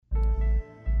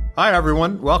Hi,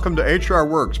 everyone. Welcome to HR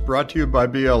Works, brought to you by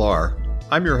BLR.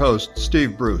 I'm your host,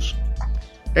 Steve Bruce.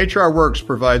 HR Works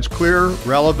provides clear,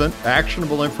 relevant,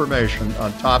 actionable information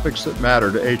on topics that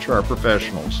matter to HR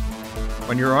professionals.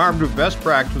 When you're armed with best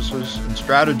practices and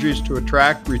strategies to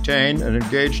attract, retain, and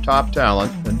engage top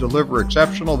talent and deliver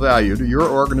exceptional value to your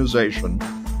organization,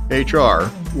 HR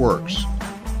works.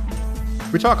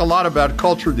 We talk a lot about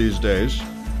culture these days,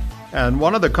 and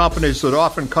one of the companies that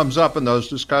often comes up in those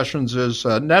discussions is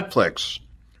Netflix,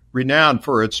 renowned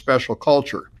for its special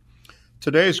culture.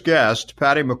 Today's guest,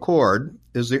 Patty McCord,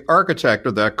 is the architect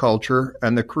of that culture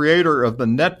and the creator of the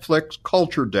Netflix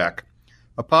Culture Deck,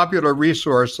 a popular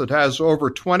resource that has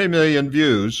over 20 million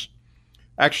views,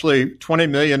 actually 20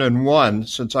 million and one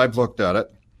since I've looked at it.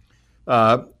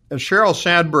 Sheryl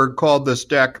Sandberg called this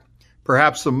deck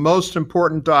perhaps the most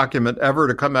important document ever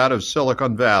to come out of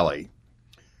Silicon Valley.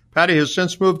 Patty has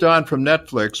since moved on from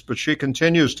Netflix, but she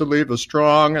continues to leave a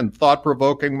strong and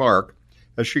thought-provoking mark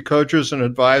as she coaches and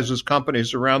advises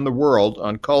companies around the world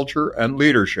on culture and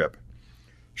leadership.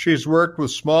 She's worked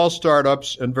with small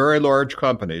startups and very large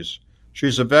companies.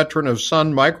 She's a veteran of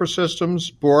Sun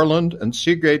Microsystems, Borland, and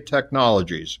Seagate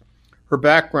Technologies. Her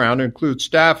background includes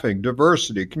staffing,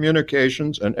 diversity,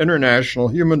 communications, and international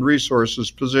human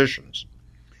resources positions.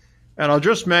 And I'll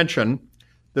just mention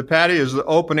that Patty is the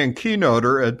opening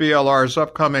keynoter at BLR's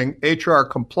upcoming HR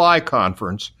Comply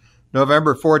Conference,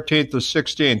 November 14th to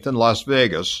 16th in Las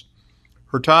Vegas.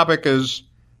 Her topic is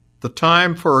 "The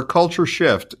Time for a Culture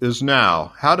Shift is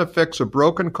Now: How to Fix a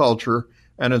Broken Culture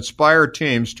and Inspire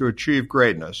Teams to Achieve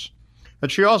Greatness." And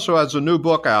she also has a new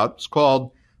book out. It's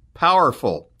called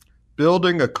Powerful: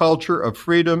 Building a Culture of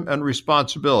Freedom and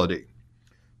Responsibility.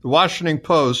 The Washington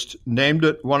Post named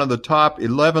it one of the top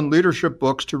 11 leadership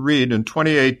books to read in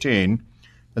 2018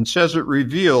 and says it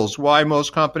reveals why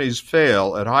most companies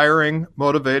fail at hiring,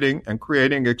 motivating, and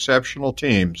creating exceptional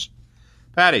teams.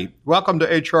 Patty, welcome to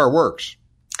HR Works.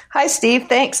 Hi, Steve.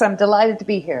 Thanks. I'm delighted to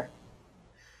be here.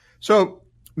 So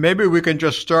maybe we can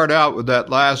just start out with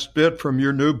that last bit from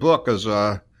your new book as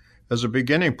a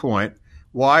beginning point.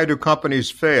 Why do companies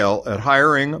fail at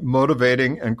hiring,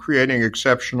 motivating, and creating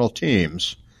exceptional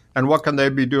teams? And what can they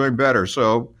be doing better?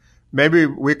 So maybe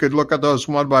we could look at those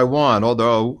one by one,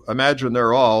 although imagine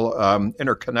they're all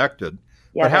interconnected.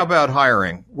 Yeah. But how about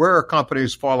hiring? Where are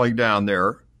companies falling down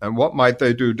there, and what might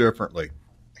they do differently?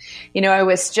 You know, I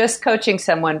was just coaching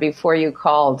someone before you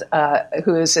called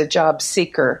who is a job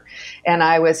seeker, and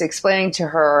I was explaining to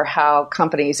her how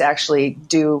companies actually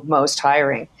do most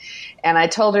hiring. And I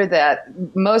told her that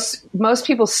most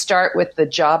people start with the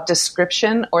job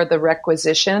description or the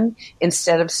requisition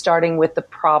instead of starting with the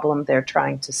problem they're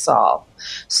trying to solve.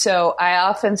 So I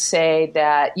often say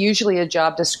that usually a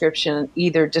job description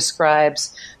either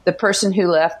describes the person who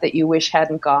left that you wish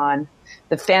hadn't gone,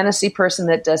 the fantasy person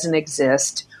that doesn't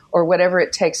exist, or whatever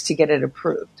it takes to get it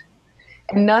approved.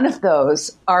 And none of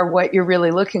those are what you're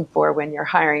really looking for when you're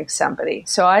hiring somebody.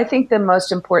 So I think the most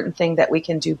important thing that we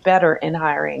can do better in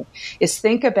hiring is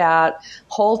think about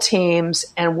whole teams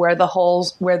and where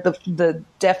the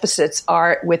deficits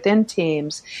are within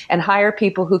teams, and hire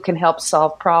people who can help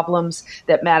solve problems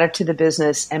that matter to the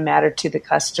business and matter to the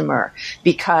customer,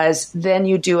 because then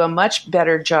you do a much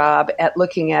better job at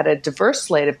looking at a diverse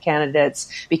slate of candidates,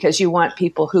 because you want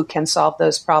people who can solve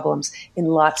those problems in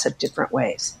lots of different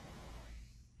ways.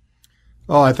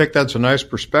 Oh, I think that's a nice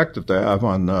perspective to have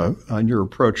on your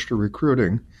approach to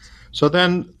recruiting. So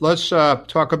then let's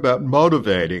talk about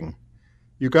motivating.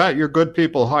 You got your good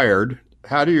people hired.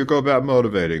 How do you go about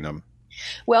motivating them?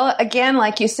 Well, again,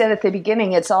 like you said at the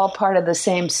beginning, it's all part of the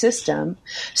same system.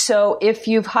 So if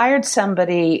you've hired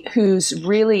somebody who's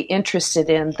really interested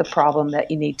in the problem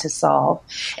that you need to solve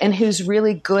and who's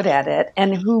really good at it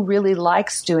and who really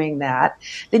likes doing that,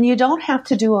 then you don't have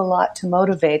to do a lot to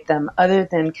motivate them other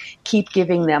than keep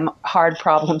giving them hard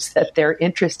problems that they're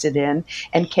interested in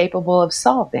and capable of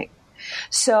solving.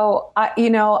 So,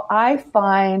 I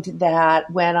find that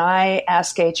when I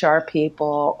ask HR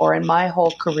people, or in my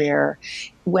whole career,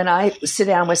 when I sit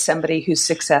down with somebody who's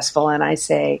successful and I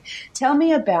say, tell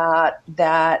me about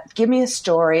that, give me a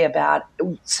story about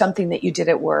something that you did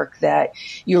at work that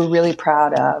you were really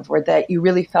proud of or that you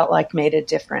really felt like made a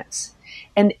difference.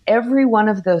 And every one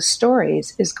of those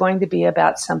stories is going to be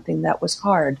about something that was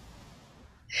hard.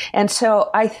 And so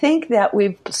I think that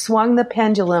we've swung the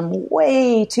pendulum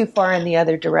way too far in the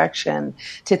other direction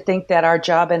to think that our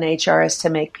job in HR is to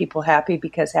make people happy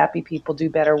because happy people do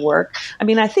better work. I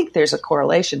mean, I think there's a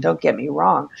correlation, don't get me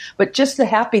wrong, but just the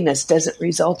happiness doesn't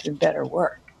result in better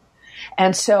work.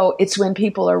 And so it's when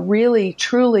people are really,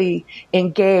 truly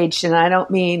engaged, and I don't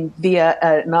mean via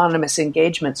an anonymous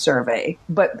engagement survey,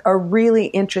 but are really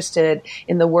interested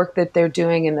in the work that they're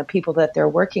doing and the people that they're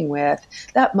working with,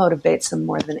 that motivates them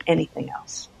more than anything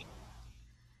else.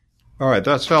 All right,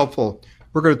 that's helpful.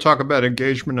 We're going to talk about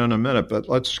engagement in a minute, but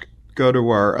let's go to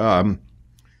our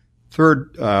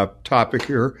third topic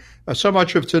here. So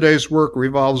much of today's work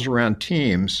revolves around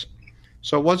teams.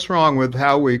 So what's wrong with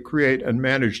how we create and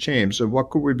manage teams, and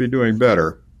what could we be doing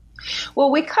better?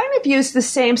 Well, we kind of use the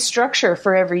same structure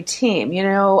for every team. You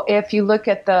know, if you look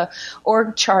at the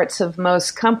org charts of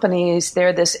most companies,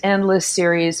 they're this endless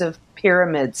series of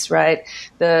pyramids, right?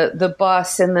 The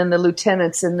boss, and then the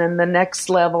lieutenants, and then the next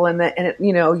level, and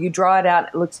you draw it out.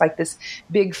 It looks like this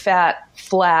big, fat,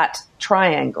 flat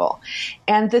triangle.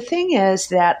 And the thing is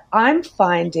that I'm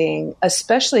finding,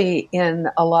 especially in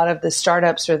a lot of the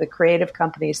startups or the creative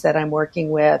companies that I'm working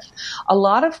with, a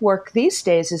lot of work these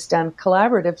days is done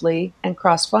collaboratively and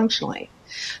cross-functionally.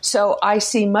 So I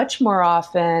see much more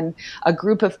often a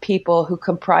group of people who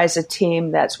comprise a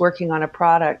team that's working on a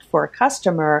product for a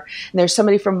customer. And there's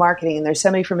somebody from marketing, and there's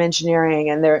somebody from engineering,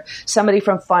 and there's somebody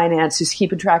from finance who's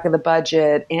keeping track of the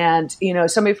budget, and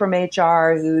somebody from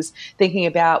HR who's thinking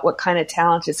about what kind of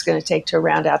talent it's going to take to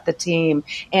round out the team.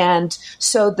 And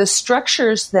so the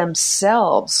structures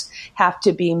themselves have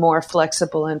to be more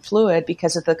flexible and fluid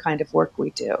because of the kind of work we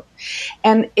do.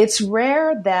 And it's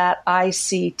rare that I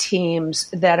see teams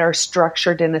that are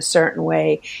structured in a certain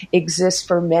way exist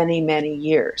for many, many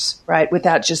years, right,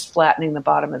 without just flattening the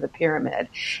bottom of the pyramid.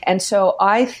 And so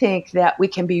I think that we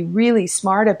can be really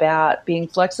smart about being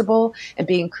flexible and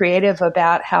being creative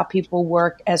about how people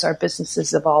work as our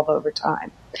businesses evolve over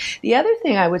time. The other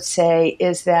thing I would say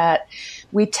is that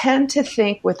we tend to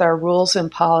think with our rules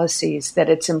and policies that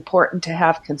it's important to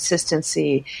have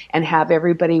consistency and have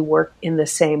everybody work in the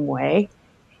same way.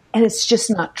 And it's just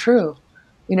not true.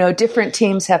 Different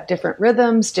teams have different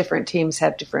rhythms, different teams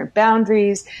have different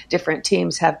boundaries, different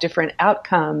teams have different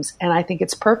outcomes. And I think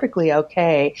it's perfectly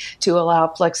okay to allow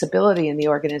flexibility in the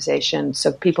organization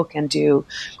so people can do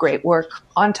great work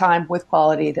on time with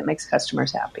quality that makes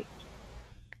customers happy.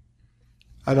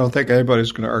 I don't think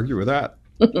anybody's going to argue with that.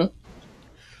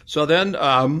 So then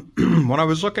when I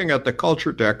was looking at the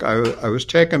culture deck, I was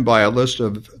taken by a list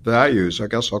of values. I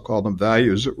guess I'll call them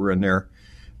values that were in there.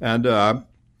 And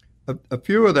a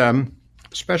few of them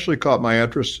especially caught my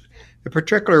interest. In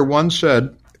particular, one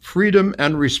said freedom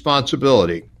and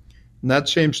responsibility. And that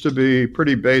seems to be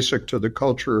pretty basic to the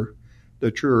culture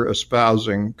that you're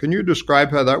espousing. Can you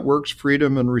describe how that works,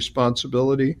 freedom and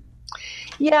responsibility?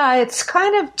 Yeah, it's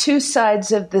kind of two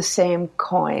sides of the same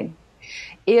coin.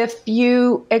 If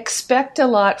you expect a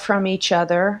lot from each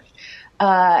other,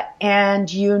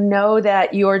 and you know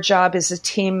that your job as a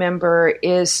team member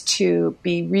is to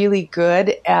be really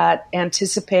good at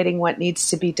anticipating what needs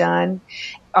to be done,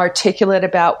 articulate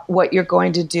about what you're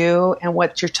going to do and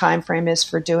what your time frame is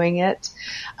for doing it,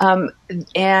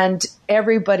 and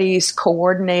everybody's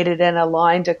coordinated and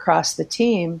aligned across the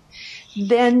team,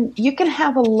 then you can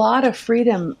have a lot of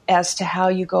freedom as to how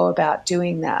you go about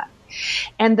doing that.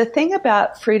 And the thing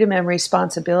about freedom and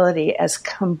responsibility as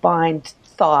combined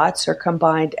thoughts or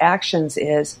combined actions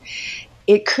is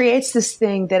it creates this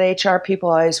thing that HR people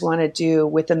always want to do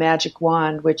with the magic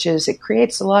wand, which is it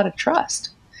creates a lot of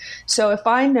trust. So if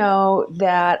I know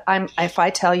that if I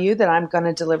tell you that I'm going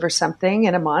to deliver something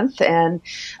in a month and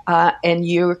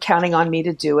you're counting on me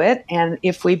to do it, and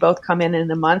if we both come in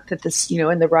a month at this,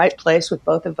 in the right place with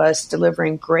both of us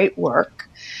delivering great work,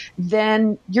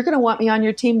 then you're going to want me on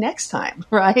your team next time,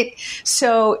 right?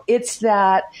 So it's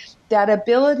that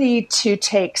ability to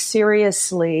take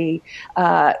seriously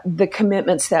the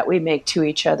commitments that we make to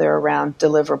each other around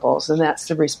deliverables, and that's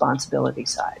the responsibility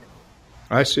side.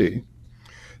 I see.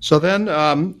 So then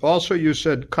also you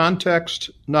said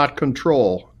context, not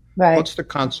control. Right. What's the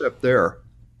concept there?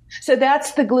 So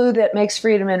that's the glue that makes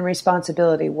freedom and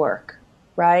responsibility work,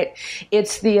 right?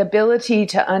 It's the ability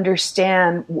to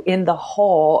understand in the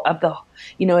whole of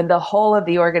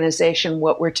the organization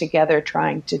what we're together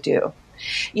trying to do.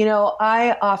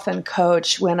 I often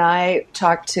coach when I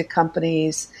talk to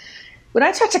companies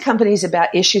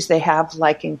about issues they have,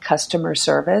 like in customer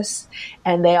service,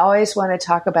 And they always want to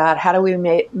talk about how do we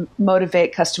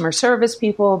motivate customer service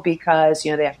people, because, they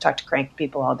have to talk to cranky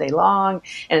people all day long,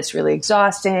 and it's really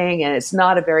exhausting, and it's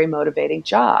not a very motivating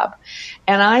job.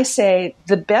 And I say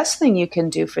the best thing you can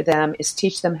do for them is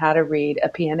teach them how to read a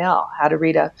P&L, how to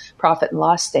read a profit and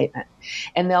loss statement.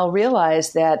 And they'll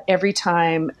realize that every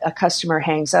time a customer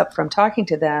hangs up from talking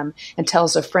to them and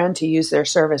tells a friend to use their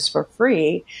service for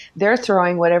free, they're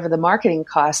throwing whatever the marketing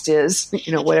cost is,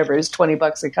 whatever is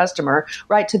 $20 a customer,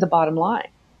 right to the bottom line.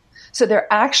 So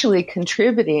they're actually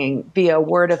contributing via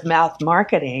word of mouth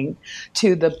marketing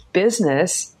to the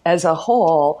business as a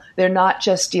whole. They're not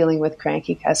just dealing with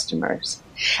cranky customers.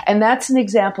 And that's an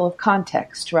example of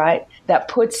context, right? That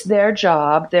puts their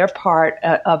job, their part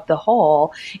of the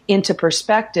whole into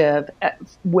perspective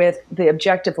with the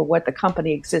objective of what the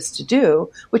company exists to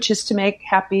do, which is to make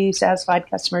happy, satisfied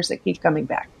customers that keep coming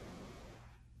back.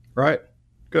 Right.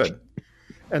 Good.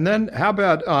 And then how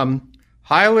about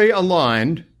highly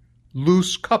aligned,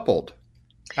 loose coupled?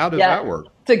 How does that work?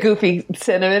 It's a goofy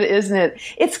sentiment, isn't it?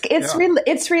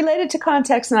 It's related to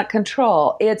context, not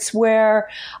control. It's where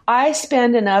I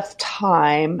spend enough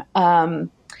time.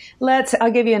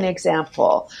 I'll give you an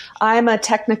example. I'm a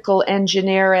technical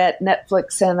engineer at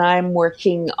Netflix, and I'm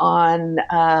working on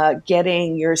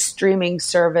getting your streaming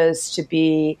service to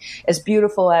be as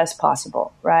beautiful as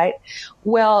possible, right?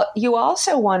 Well, you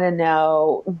also want to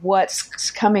know what's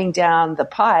coming down the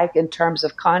pike in terms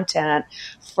of content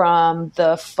from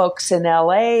the folks in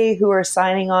LA who are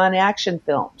signing on action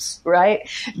films, right?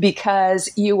 Because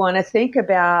you want to think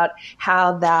about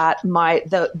how that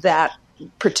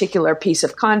particular piece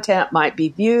of content might be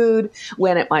viewed,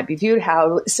 when it might be viewed,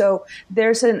 how. So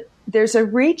there's a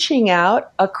reaching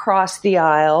out across the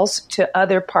aisles to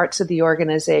other parts of the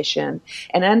organization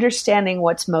and understanding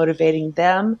what's motivating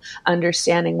them,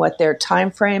 understanding what their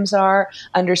timeframes are,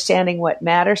 understanding what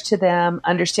matters to them,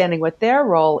 understanding what their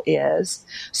role is,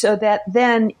 so that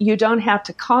then you don't have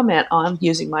to comment on,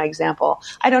 using my example,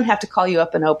 I don't have to call you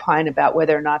up and opine about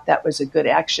whether or not that was a good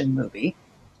action movie,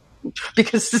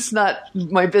 because it's not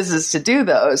my business to do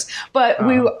those. But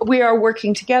we are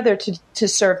working together to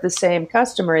serve the same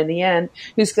customer in the end,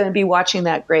 who's going to be watching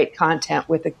that great content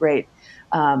with a great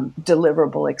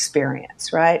deliverable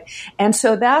experience, right? And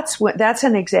so that's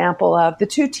an example of the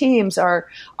two teams are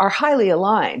highly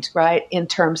aligned, right, in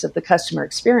terms of the customer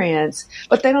experience,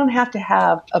 but they don't have to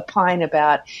have a opine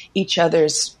about each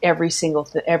other's every single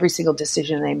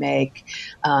decision they make,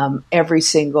 every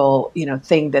single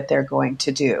thing that they're going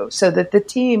to do, so that the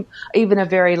team, even a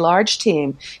very large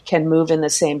team, can move in the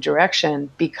same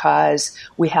direction because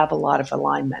we have a lot of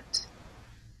alignment.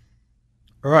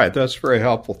 All right, that's very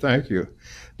helpful. Thank you.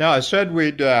 Now, I said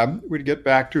we'd get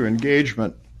back to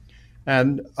engagement,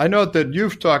 and I note that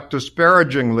you've talked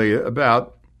disparagingly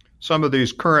about some of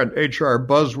these current HR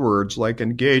buzzwords like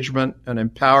engagement and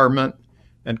empowerment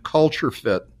and culture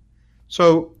fit.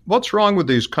 So, what's wrong with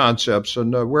these concepts,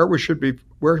 and where should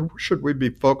we be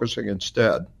focusing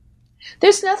instead?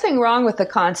 There's nothing wrong with the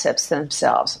concepts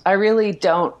themselves. I really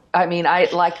don't. I mean,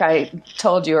 like I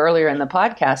told you earlier in the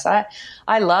podcast,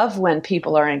 I love when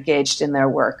people are engaged in their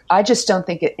work. I just don't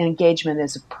think engagement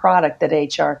is a product that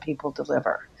HR people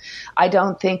deliver. I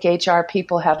don't think HR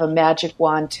people have a magic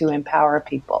wand to empower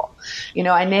people.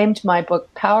 I named my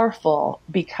book Powerful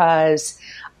because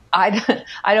I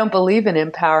don't believe in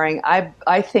empowering.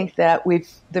 I think that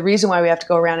the reason why we have to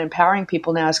go around empowering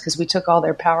people now is because we took all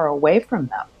their power away from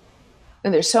them.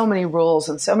 And there's so many rules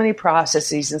and so many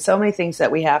processes and so many things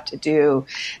that we have to do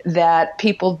that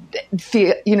people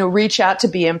feel, reach out to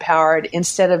be empowered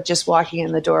instead of just walking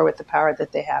in the door with the power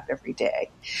that they have every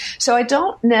day. So I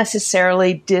don't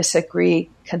necessarily disagree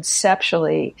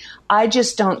conceptually. I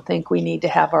just don't think we need to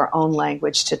have our own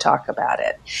language to talk about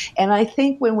it. And I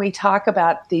think when we talk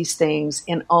about these things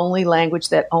in only language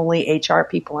that only HR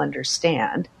people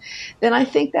understand, then I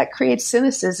think that creates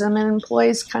cynicism and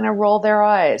employees kind of roll their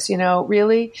eyes.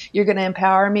 Really? You're going to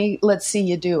empower me? Let's see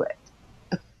you do it.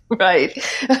 Right.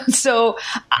 So,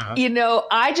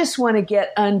 I just want to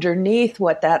get underneath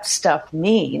what that stuff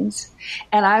means.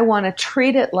 And I want to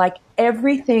treat it like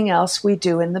everything else we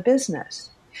do in the business.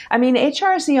 I mean,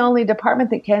 HR is the only department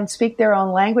that can speak their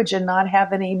own language and not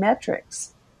have any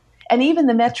metrics. And even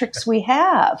the metrics we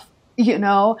have,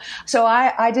 So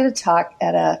I did a talk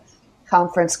at a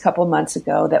conference a couple months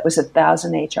ago that was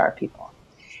 1,000 HR people.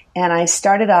 And I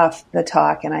started off the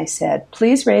talk and I said,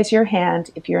 please raise your hand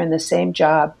if you're in the same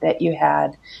job that you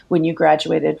had when you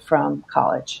graduated from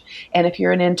college. And if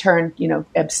you're an intern,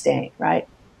 abstain, right?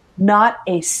 Not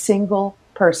a single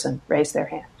person raised their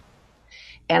hand.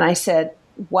 And I said,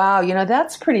 wow,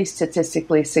 that's pretty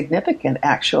statistically significant,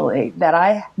 actually, that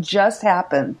I just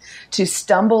happened to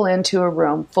stumble into a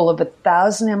room full of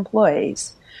 1,000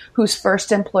 employees whose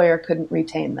first employer couldn't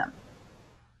retain them.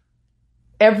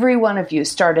 Every one of you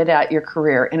started out your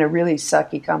career in a really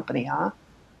sucky company, huh?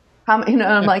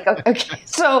 I'm like, okay,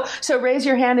 so raise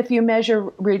your hand if you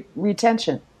measure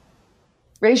retention.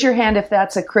 Raise your hand if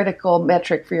that's a critical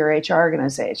metric for your HR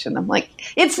organization. I'm like,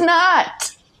 it's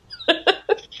not.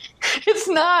 It's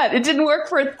not. It didn't work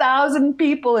for 1,000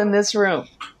 people in this room.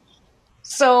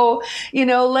 So,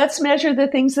 let's measure the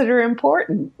things that are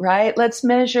important, right? Let's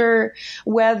measure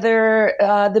whether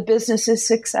the business is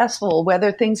successful,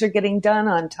 whether things are getting done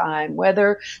on time,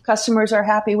 whether customers are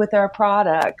happy with our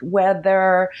product,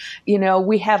 whether,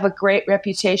 we have a great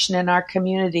reputation in our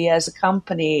community as a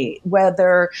company,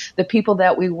 whether the people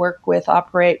that we work with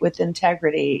operate with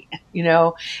integrity,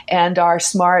 and are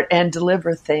smart and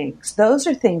deliver things. Those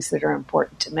are things that are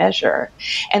important to measure.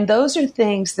 And those are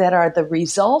things that are the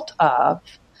result of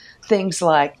things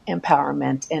like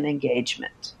empowerment and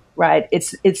engagement, right?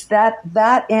 It's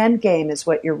that end game is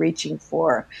what you're reaching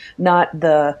for, not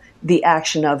the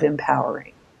action of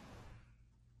empowering.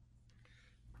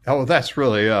 Oh, that's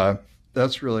really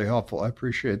helpful. I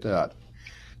appreciate that.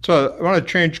 So I want to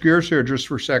change gears here just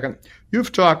for a second.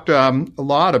 You've talked a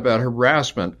lot about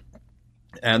harassment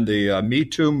and the Me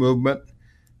Too movement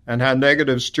and how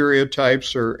negative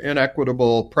stereotypes or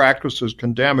inequitable practices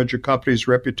can damage a company's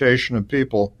reputation and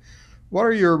people. What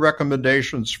are your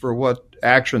recommendations for what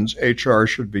actions HR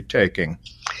should be taking?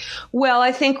 Well,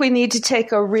 I think we need to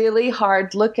take a really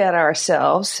hard look at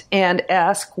ourselves and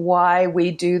ask why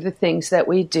we do the things that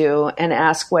we do and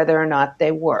ask whether or not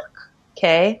they work.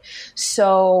 Okay?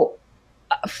 So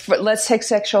let's take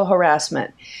sexual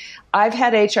harassment. I've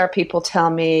had HR people tell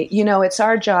me, it's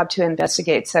our job to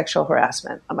investigate sexual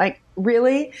harassment. I'm like,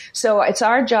 really? So it's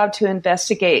our job to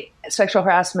investigate sexual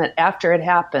harassment after it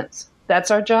happens.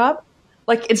 That's our job?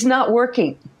 Like, it's not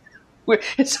working.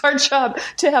 It's our job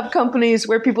to have companies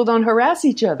where people don't harass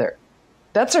each other.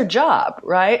 That's our job,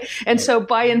 right? And so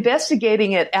by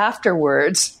investigating it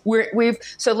afterwards,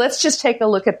 so let's just take a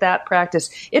look at that practice.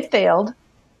 It failed.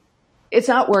 It's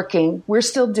not working. We're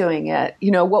still doing it.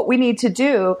 What we need to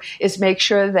do is make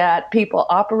sure that people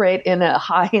operate in a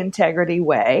high integrity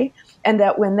way and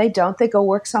that when they don't, they go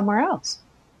work somewhere else.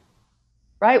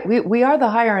 Right? We are the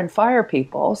hire and fire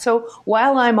people. So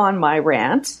while I'm on my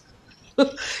rant,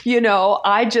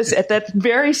 I just, at that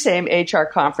very same HR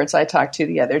conference I talked to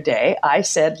the other day, I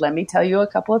said, let me tell you a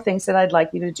couple of things that I'd like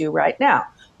you to do right now.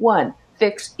 1,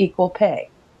 fix equal pay.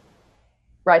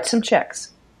 Write some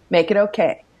checks. Make it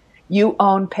okay. You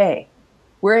own pay.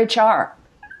 We're HR.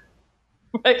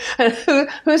 Right?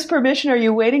 Whose permission are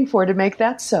you waiting for to make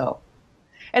that so?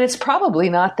 And it's probably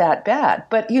not that bad.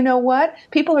 But you know what?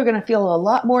 People are going to feel a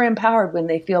lot more empowered when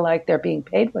they feel like they're being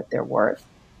paid what they're worth.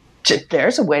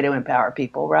 There's a way to empower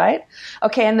people, right?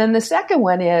 Okay, and then the second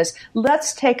one is,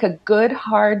 let's take a good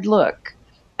hard look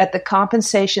at the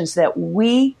compensation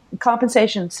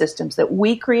systems that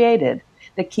we created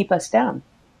that keep us down.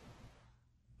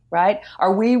 Right?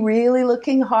 Are we really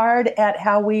looking hard at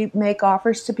how we make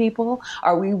offers to people?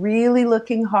 Are we really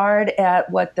looking hard at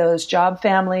what those job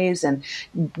families and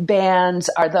bands,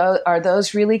 are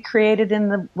those really created in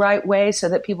the right way so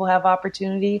that people have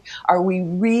opportunity? Are we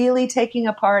really taking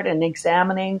apart and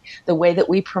examining the way that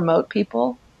we promote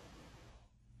people?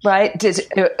 Right?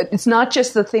 It's not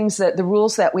just the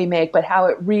rules that we make, but how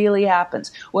it really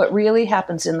happens. What really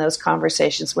happens in those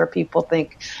conversations where people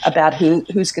think about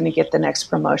who's going to get the next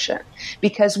promotion.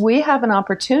 Because we have an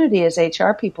opportunity as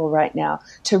HR people right now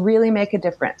to really make a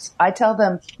difference. I tell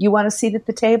them, you want a seat at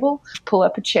the table? Pull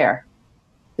up a chair.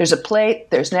 There's a plate,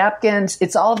 there's napkins,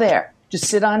 it's all there. Just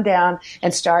sit on down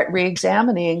and start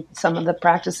re-examining some of the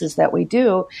practices that we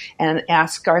do and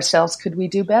ask ourselves, could we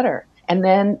do better? And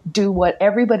then do what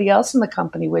everybody else in the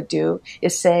company would do,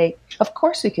 is say, of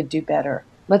course we could do better.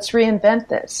 Let's reinvent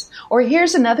this. Or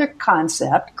here's another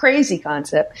concept, crazy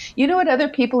concept. You know what other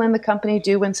people in the company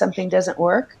do when something doesn't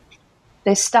work?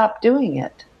 They stop doing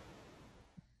it.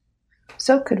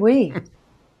 So could we.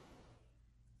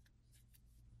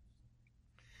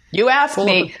 You asked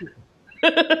me.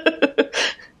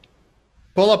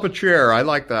 Pull up a chair. I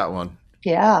like that one.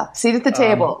 Yeah, seat at the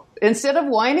table. Instead of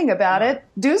whining about it,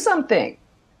 do something.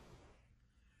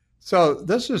 So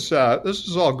this is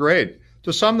all great.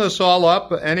 To sum this all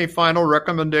up, any final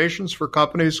recommendations for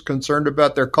companies concerned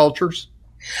about their cultures?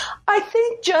 I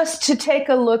think just to take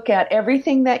a look at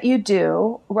everything that you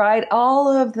do, right?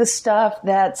 All of the stuff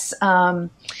that's,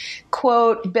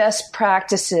 quote, best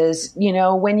practices. You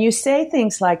know, when you say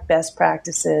things like best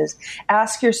practices,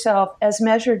 ask yourself, as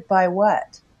measured by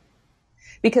what?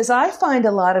 Because I find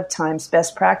a lot of times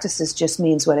best practices just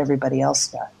means what everybody else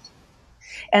does.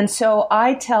 And so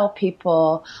I tell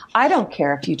people, I don't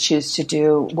care if you choose to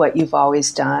do what you've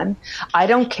always done. I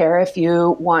don't care if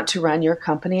you want to run your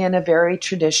company in a very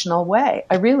traditional way.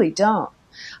 I really don't.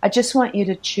 I just want you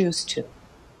to choose to.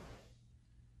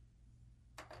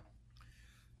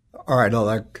 All right.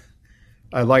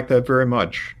 I like that very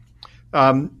much.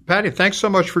 Patty, thanks so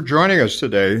much for joining us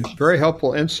today. Very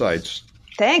helpful insights.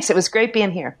 Thanks. It was great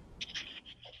being here.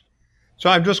 So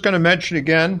I'm just going to mention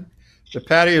again, that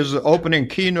Patty is the opening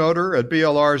keynoter at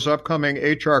BLR's upcoming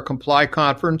HR Comply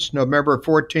Conference, November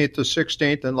 14th to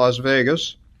 16th in Las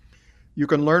Vegas. You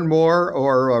can learn more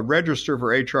or register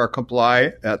for HR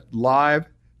Comply at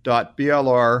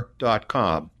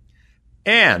live.blr.com.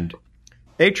 And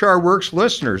HR Works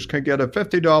listeners can get a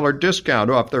 $50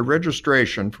 discount off their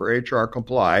registration for HR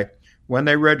Comply when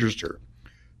they register.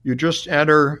 You just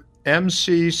enter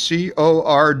MCCORD,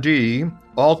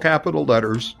 all capital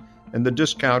letters, in the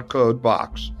discount code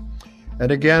box.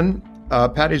 And again,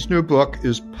 Patty's new book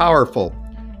is powerful,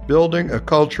 Building a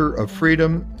Culture of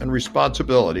Freedom and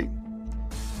Responsibility.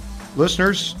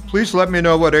 Listeners, please let me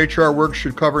know what HR Works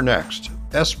should cover next.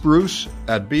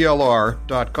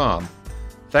 sbruce@blr.com.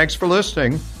 Thanks for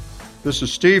listening. This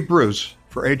is Steve Bruce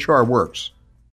for HR Works.